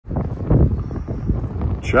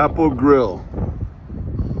Chapel Grille,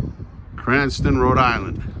 Cranston, Rhode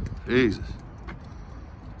Island. Jesus.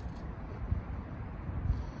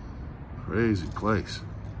 Crazy place.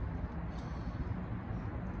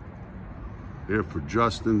 Here for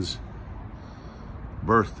Justin's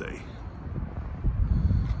birthday.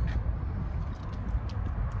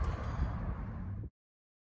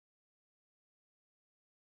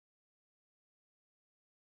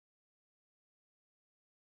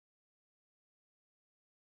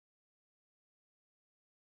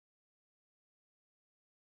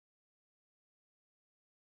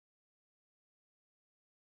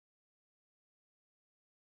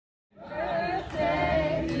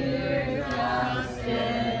 Birthday, dear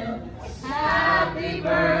Justin. Happy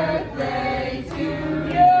birthday to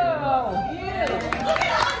you.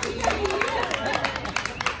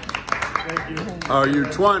 Thank you. Are you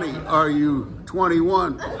 20? Are you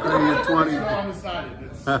 21? Are you 20? Undecided.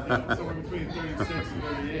 It's somewhere between 36 and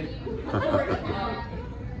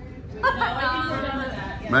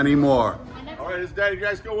 38. Many more. All right, it's Daddy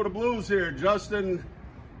Jack's Go with the Blues here. Justin,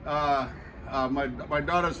 my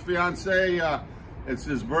daughter's fiance, it's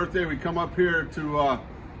his birthday. We come up here to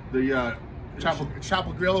the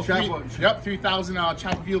Chapel Grille. Yep, 3000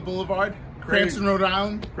 Chapel View Boulevard, Cranston, Rhode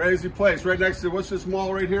Island. Crazy place, right next to, what's this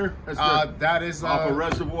mall right here? That is off of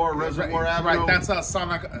Reservoir Avenue. Right, that's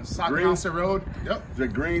Sonacasa Road. Yep. Is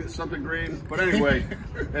it green? Something green? But anyway,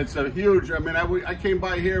 it's a huge. I mean, I came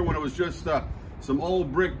by here when it was just some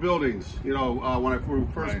old brick buildings. You know, when I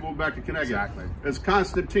first moved back to Connecticut. Exactly. It's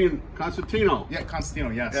Constantino. Yeah, Constantino.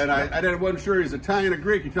 Yes. And I wasn't sure he's Italian or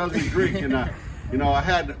Greek. He tells me he's Greek. And you know, I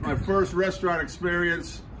had my first restaurant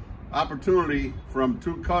experience opportunity from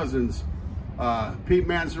two cousins, Pete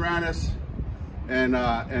Manzaranis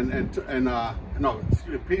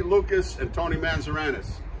Pete Lucas and Tony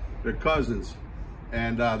Manzaranis. They're cousins,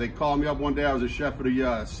 and they called me up one day. I was a chef at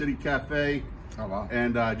the City Cafe. Oh, wow.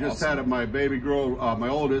 And I just had my baby girl, my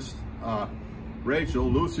oldest,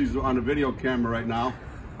 Rachel. Lucy's on the video camera right now.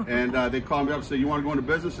 And they called me up and said, "You want to go into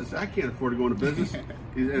business?" I said, "I can't afford to go into business."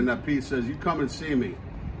 And Pete says, "You come and see me."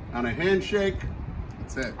 On a handshake.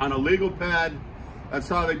 That's it. On a legal pad. That's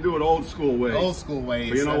how they do it, old school ways. Old school ways.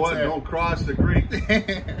 But you know what? Don't cross the Greek.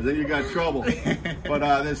 Then you got trouble.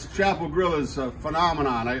 But this Chapel Grille is a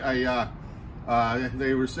phenomenon.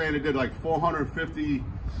 They were saying they did like 450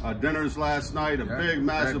 dinners last night. A big,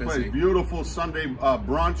 massive place. Beautiful Sunday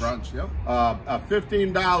brunch. Yep.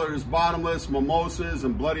 $15 bottomless mimosas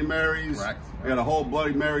and Bloody Marys. Correct. We had a whole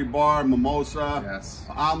Bloody Mary bar, mimosa. Yes.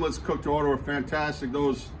 Omelets cooked to order were fantastic.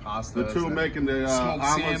 Those pastas, the two making the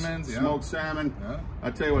omelets, smoked salmon. Yeah.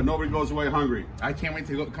 I tell you what, nobody goes away hungry. I can't wait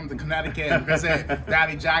to come to Connecticut and visit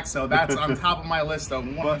Daddy Jack. So that's on top of my list of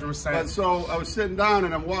 100%. But so I was sitting down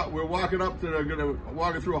and we're walking up to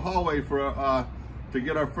walking through a hallway for to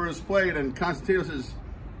get our first plate, and Constantino says,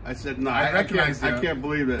 I said, no, I can't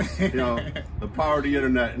believe this. You know, the power of the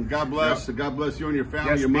internet. And God bless, God bless you and your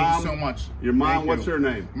family. Yes, your mom. Thank you so much. Your mom, what's her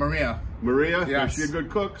name? Maria. Maria? Yes. Is she a good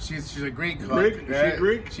cook? She's a great cook. Greek? Is she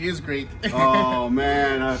Greek? She is Greek. Oh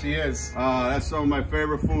man, she is. That's some of my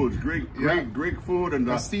favorite foods. Greek food and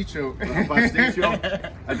pasticcio.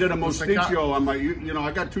 Pasticcio. I did a mosticcio on my. You know,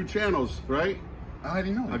 I got two channels, right? I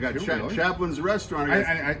didn't know. I got Chaplin's Restaurant.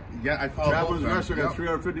 I follow Chaplin's Restaurant. Got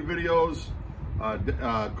 350 videos.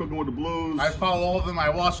 Cooking with the Blues. I follow all of them. I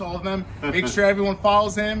watch all of them. Make sure everyone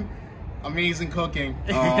follows him. Amazing cooking.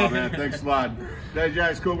 Oh man, thanks a lot. Daddy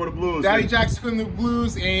Jack's Cooking with the Blues. Daddy Jack's Cooking with the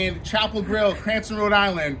Blues and Chapel Grille, Cranston, Rhode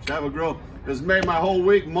Island. Chapel Grille has made my whole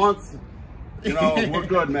week, month. You know, we're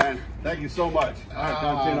good, man. Thank you so much. All right,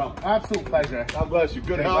 Constantino. Absolute pleasure. God bless you.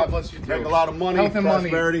 Good health. God bless you too. Make a lot of money. Health and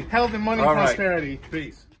prosperity. Money. Health and money, prosperity.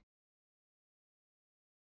 Peace.